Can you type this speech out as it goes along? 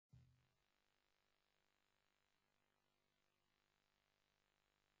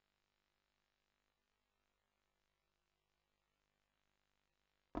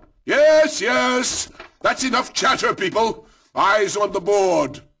Yes, yes. That's enough chatter, people. Eyes on the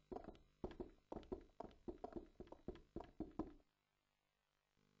board.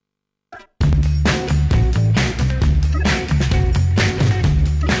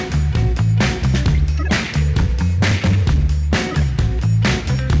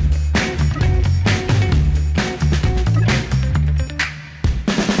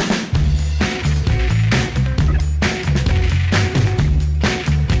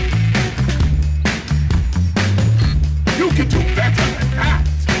 You can do better than that.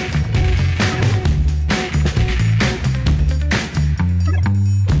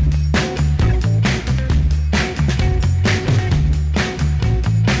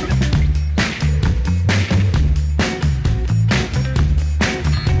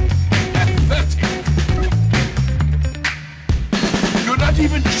 At 30. You're not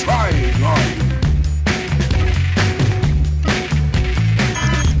even trying, are you?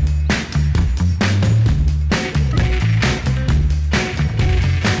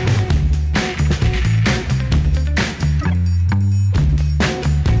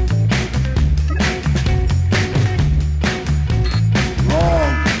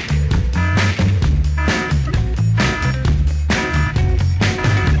 Wrong.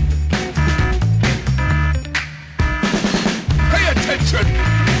 Pay attention!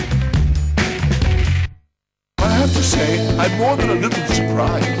 I have to say, I'm more than a little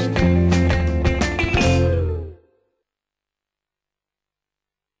surprised.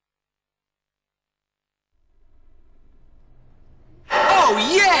 Oh,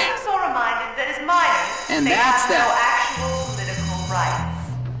 yeah! So reminded that as minors, And they that's have no that. actual political rights.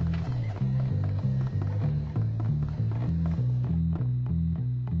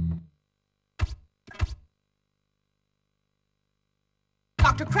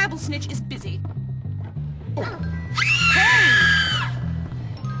 Dr. Crabblesnitch is busy.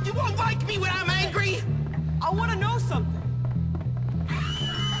 You won't like me when I'm angry? I want to know something.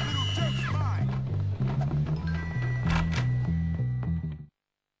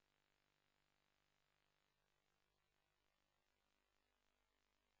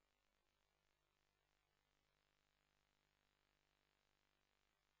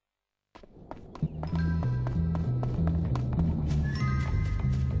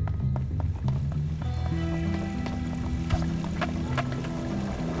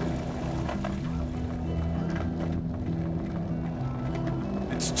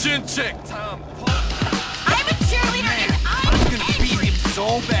 It's chin check time. I'm a cheerleader and I'm gonna beat him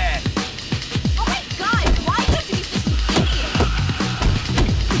so bad. Oh my god, why do you have to be such an idiot?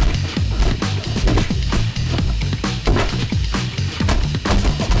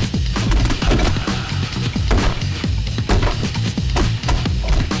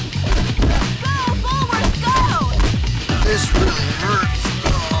 Go, Bullworth, go! This really hurts.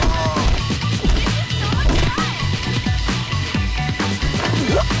 This is so much fun!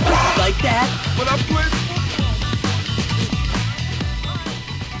 Like that? But I'm playing football.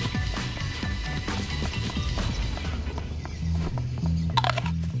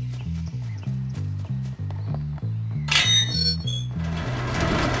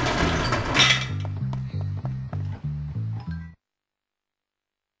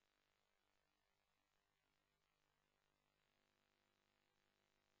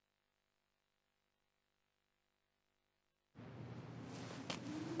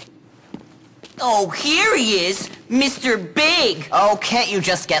 Oh, here he is, Mr. Big. Oh, can't you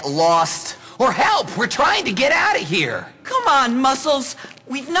just get lost? Or help! We're trying to get out of here! Come on, Muscles.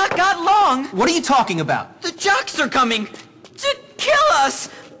 We've not got long. What are you talking about? The Jocks are coming to kill us.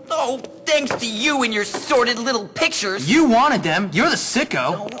 Oh, thanks to you and your sordid little pictures. You wanted them. You're the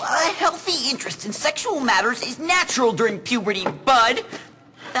sicko. Oh, a healthy interest in sexual matters is natural during puberty, bud.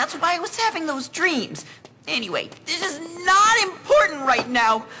 That's why I was having those dreams. Anyway, this is not important right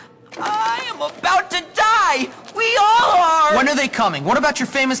now. I am about to die. We all are. When are they coming? What about your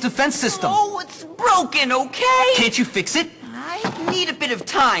famous defense system? Oh, it's broken, okay? Can't you fix it? I need a bit of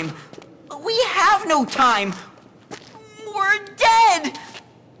time. We have no time. We're dead.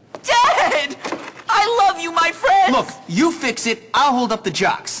 Dead. I love you, my friend. Look, you fix it, I'll hold up the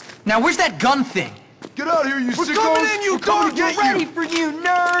Jocks. Now, where's that gun thing? Get out of here, you sickos! coming in, you We're coming to dogs! get We're ready you! for you,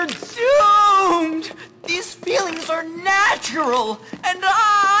 nerds. Doomed. These feelings are natural, and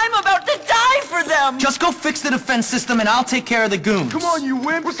I'm about to die for them. Just go fix the defense system and I'll take care of the goons. Come on, you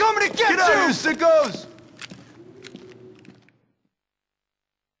wimps! We're coming to get Get out of you! here, sickos!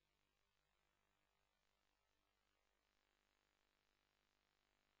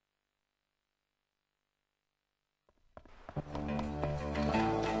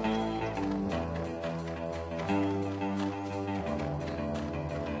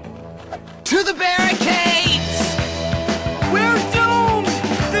 barricades! We're doomed!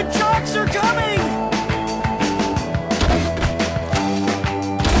 The Jocks are coming!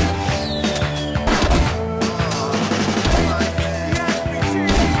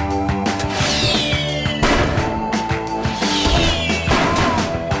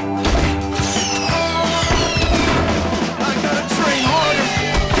 I gotta train harder!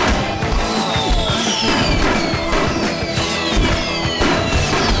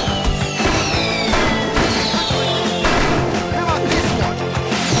 How about this one?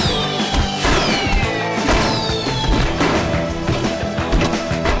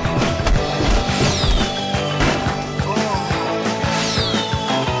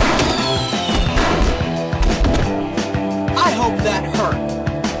 I hope that hurt.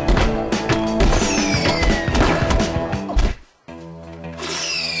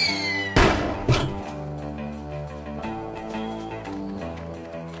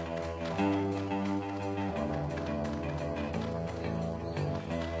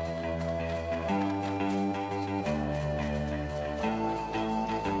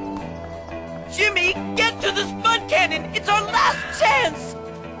 Jimmy, get to the spud cannon! It's our last chance!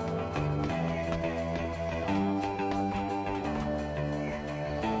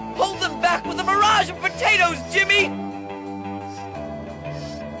 Hold them back with a mirage of potatoes, Jimmy!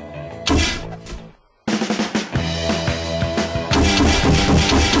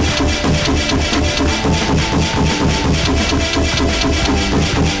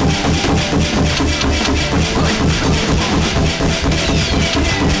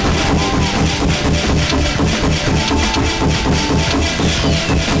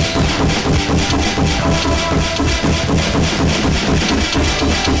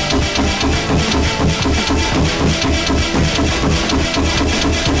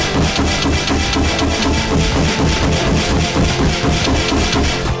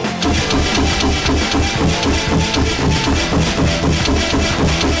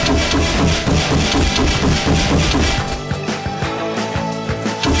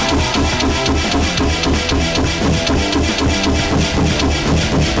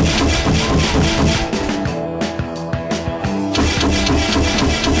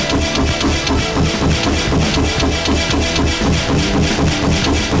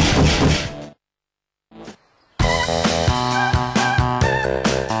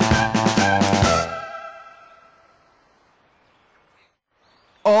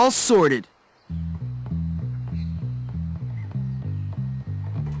 All sorted.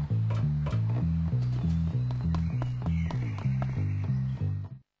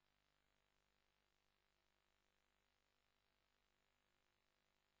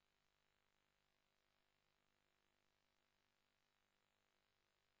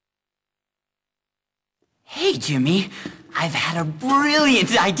 Hey, Jimmy, I've had a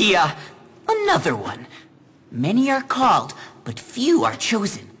brilliant idea. Another one. Many are called, but few are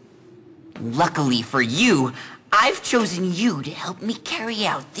chosen. Luckily for you, I've chosen you to help me carry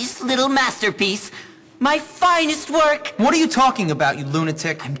out this little masterpiece, my finest work. What are you talking about, you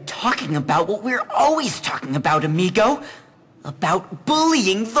lunatic? I'm talking about what we're always talking about, amigo. About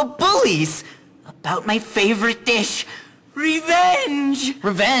bullying the bullies. About my favorite dish, revenge.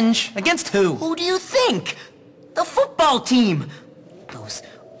 Revenge? Against who? Who do you think? The football team. Those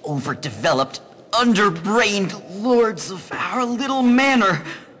overdeveloped, underbrained lords of our little manor.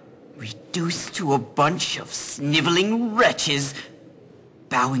 Reduced to a bunch of sniveling wretches.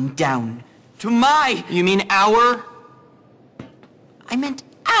 Bowing down to my... You mean our? I meant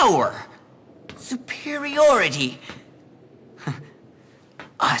our superiority.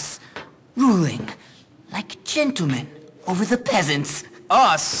 Us ruling like gentlemen over the peasants.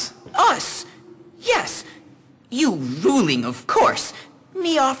 Us? Us! Yes. You ruling, of course.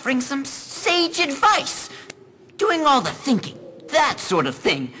 Me offering some sage advice. Doing all the thinking. That sort of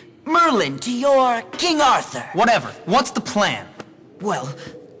thing. Merlin to your King Arthur. Whatever. What's the plan? Well,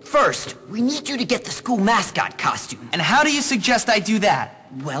 first, we need you to get the school mascot costume. And how do you suggest I do that?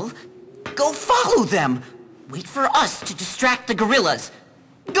 Well, go follow them. Wait for us to distract the gorillas.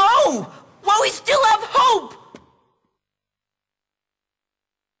 Go! While we still have hope!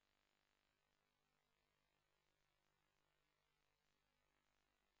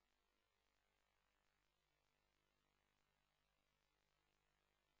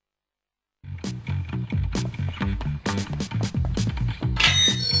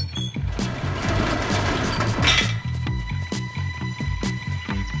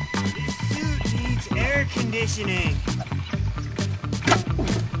 Air conditioning.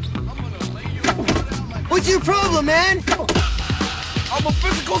 What's your problem, man? I'm a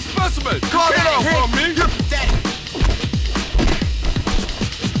physical specimen! Calm down from me! You're pathetic.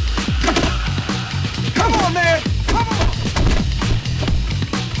 Come on, man! Come on!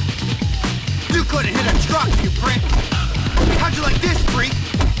 You couldn't hit a truck, you prick! How'd you like this, freak?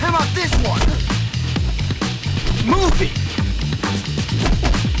 How about this one? Move it!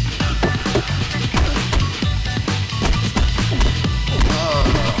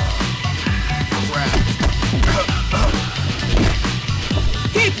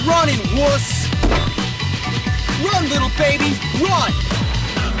 Keep running, wuss! Run, little baby, run!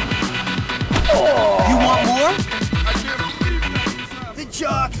 You want more? The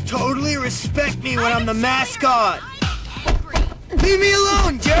Jocks totally respect me when I'm the mascot. Leave me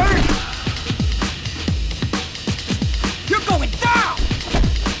alone, jerk! You're going down!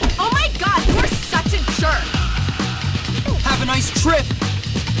 Oh my god, you're such a jerk! Have a nice trip!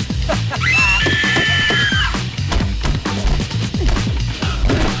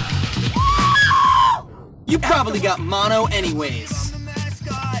 You probably got mono anyways. I'm the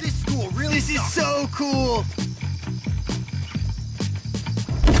mascot. This school really This is sucks. so cool.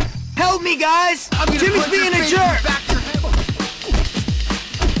 Help me, guys! I'm gonna Jimmy's punch your being a face jerk! back your head.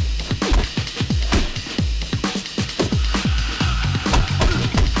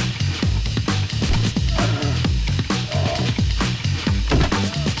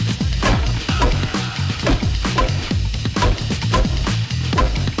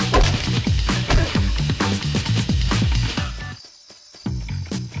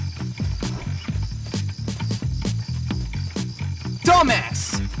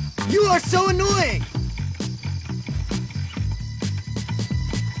 Dumbass! You are so annoying!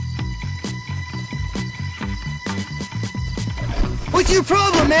 What's your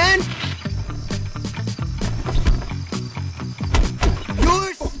problem, man?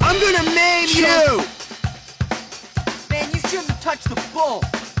 Yours? I'm gonna maim you! Man, you shouldn't have touched the bull.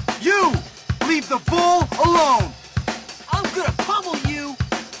 You! Leave the bull alone! I'm gonna pummel you!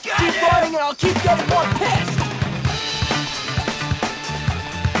 Keep fighting and I'll keep getting more pissed!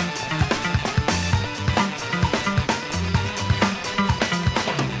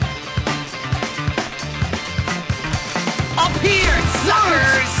 Up here,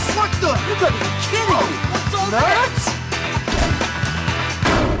 suckers! What the? You gotta be kidding me! What's all that?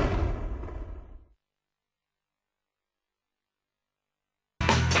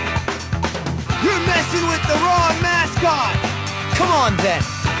 You're messing with the wrong mascot! Come on, then!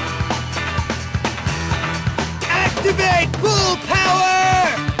 Activate bull power!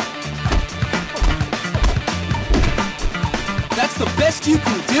 That's the best you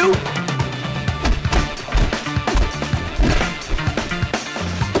can do?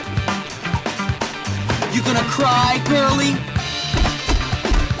 You gonna cry, girlie?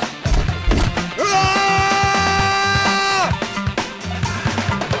 Ah!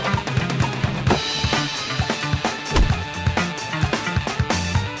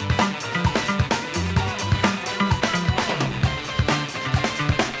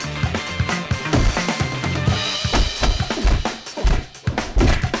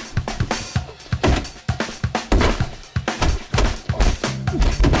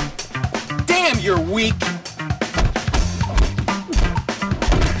 Damn, you're weak!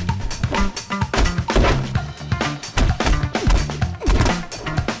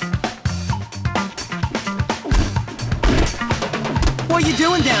 What are you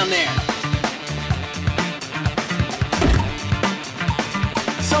doing down there?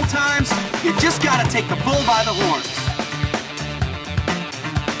 Sometimes, you just gotta take the bull by the horns.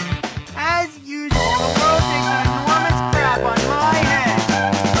 As usual, the world takes an enormous crap on my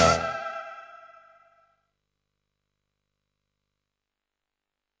head.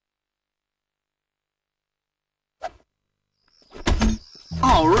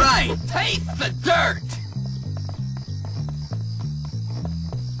 All right, taste the dirt!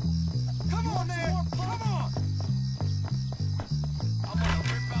 Come on, man! Come on! I'm gonna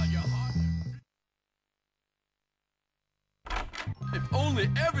rip out your heart. If only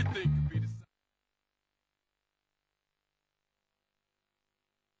everything could be the same.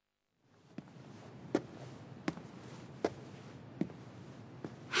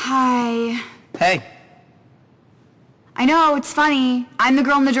 Hi. Hey, I know, it's funny. I'm the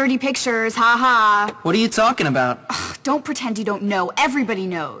girl in the dirty pictures, ha. what are you talking about? Don't pretend you don't know. Everybody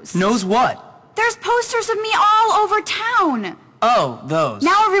knows. Knows what? There's posters of me all over town. Oh, those.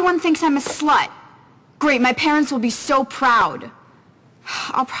 Now everyone thinks I'm a slut. Great, my parents will be so proud.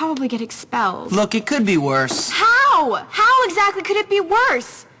 I'll probably get expelled. Look, it could be worse. How? How exactly could it be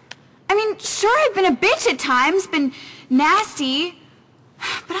worse? I mean, sure, I've been a bitch at times, been nasty,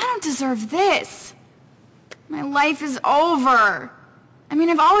 but I don't deserve this. My life is over. I mean,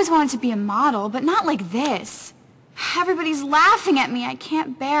 I've always wanted to be a model, but not like this. Everybody's laughing at me. I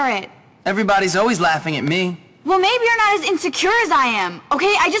can't bear it. Everybody's always laughing at me. Well, maybe you're not as insecure as I am,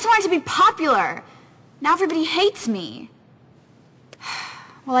 okay? I just wanted to be popular. Now everybody hates me.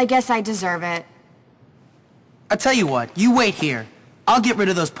 Well, I guess I deserve it. I tell you what, you wait here. I'll get rid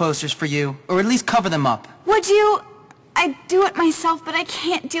of those posters for you, or at least cover them up. Would you? I'd do it myself, but I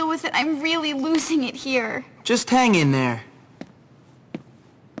can't deal with it. I'm really losing it here. Just hang in there.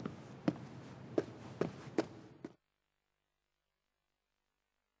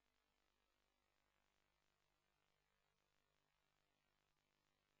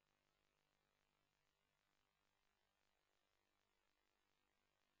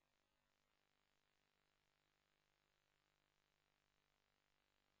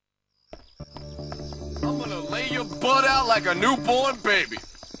 I'm gonna lay your butt out like a newborn baby.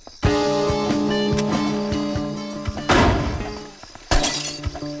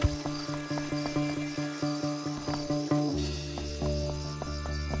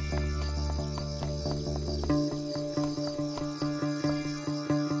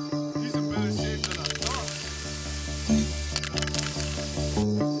 He's in better shape than I thought.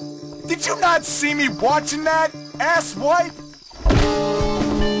 Did you not see me watching that, asswipe?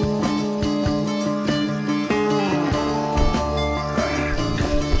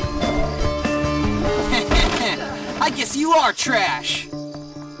 I guess you are trash.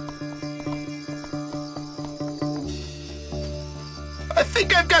 I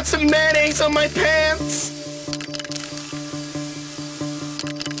think I've got some mayonnaise on my pants.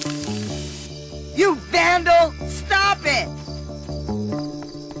 You vandal! Stop it!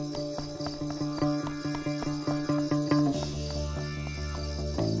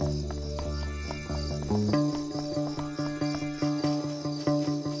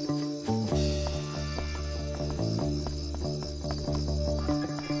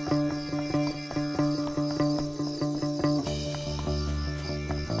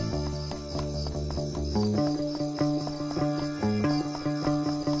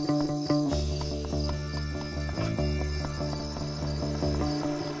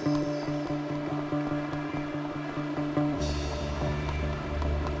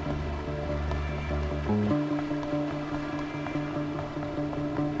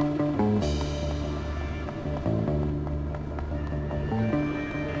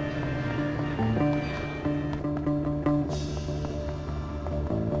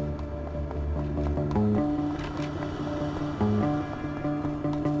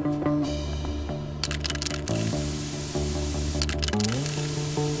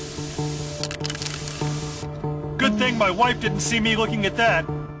 Good thing my wife didn't see me looking at that.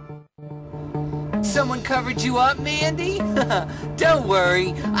 Someone covered you up, Mandy? Don't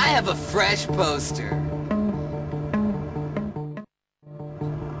worry, I have a fresh poster.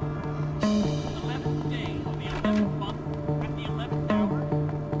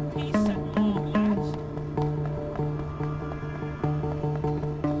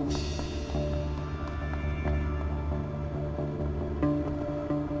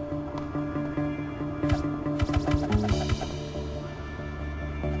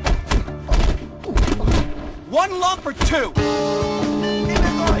 One lump or two?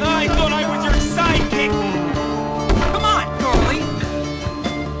 I thought I was your sidekick! Come on, girlie!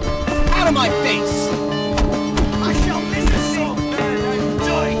 Out of my face! I shall miss it so bad I'm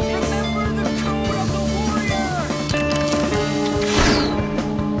dying! Remember the code of the warrior!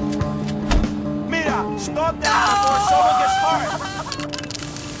 Mira, stop that before someone gets hurt!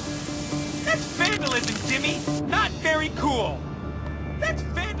 That's vandalism, Jimmy! Not very cool! That's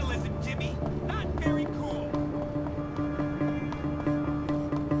vandalism, Jimmy! Not very cool!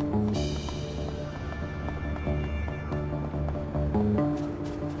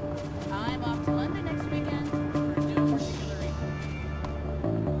 I'm off to London next weekend for no particular reason.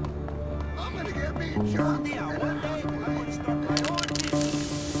 I'm gonna get me a job. Yeah, one day I'm gonna start my own business.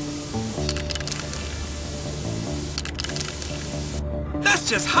 That's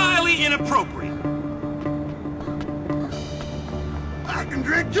just highly inappropriate. I can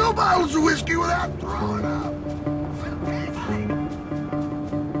drink 2 bottles of whiskey without throwing up. Fantastic.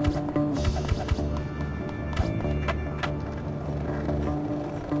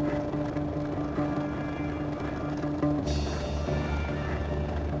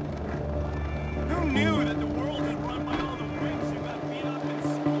 Who knew that the world is run by all the wimps who got beat up in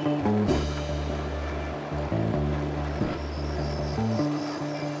school?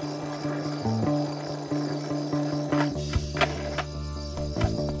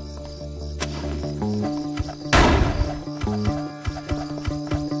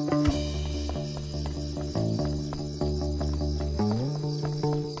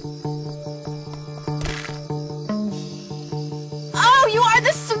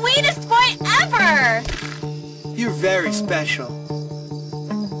 very special.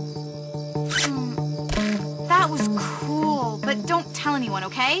 That was cool, but don't tell anyone,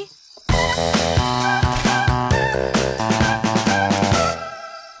 okay?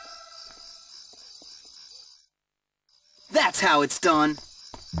 That's how it's done.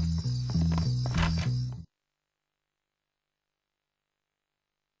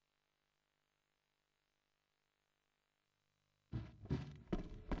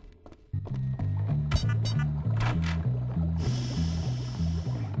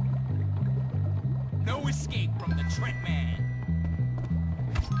 No escape from the Trent Man.